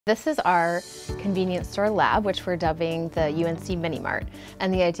This is our convenience store lab, which we're dubbing the UNC Mini-Mart.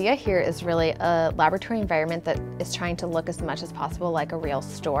 And the idea here is really a laboratory environment that is trying to look as much as possible like a real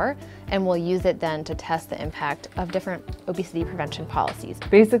store, and we'll use it then to test the impact of different obesity prevention policies.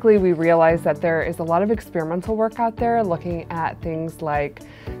 Basically, we realized that there is a lot of experimental work out there looking at things like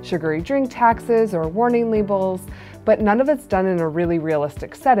sugary drink taxes or warning labels, but none of it's done in a really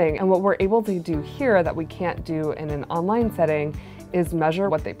realistic setting. And what we're able to do here that we can't do in an online setting is measure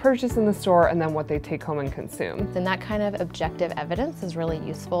what they purchase in the store and then what they take home and consume. And that kind of objective evidence is really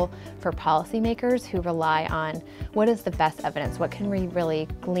useful for policymakers who rely on what is the best evidence, what can we really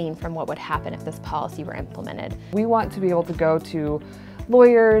glean from what would happen if this policy were implemented. We want to be able to go to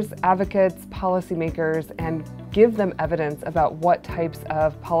lawyers, advocates, policymakers, and give them evidence about what types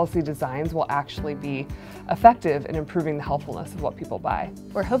of policy designs will actually be effective in improving the healthfulness of what people buy.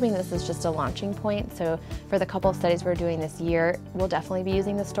 We're hoping this is just a launching point, so for the couple of studies we're doing this year, we'll definitely be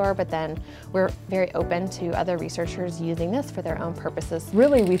using the store, but then we're very open to other researchers using this for their own purposes.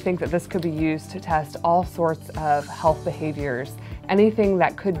 Really, we think that this could be used to test all sorts of health behaviors. Anything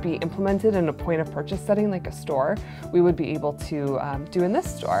that could be implemented in a point of purchase setting like a store, we would be able to do in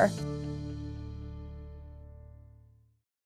this store.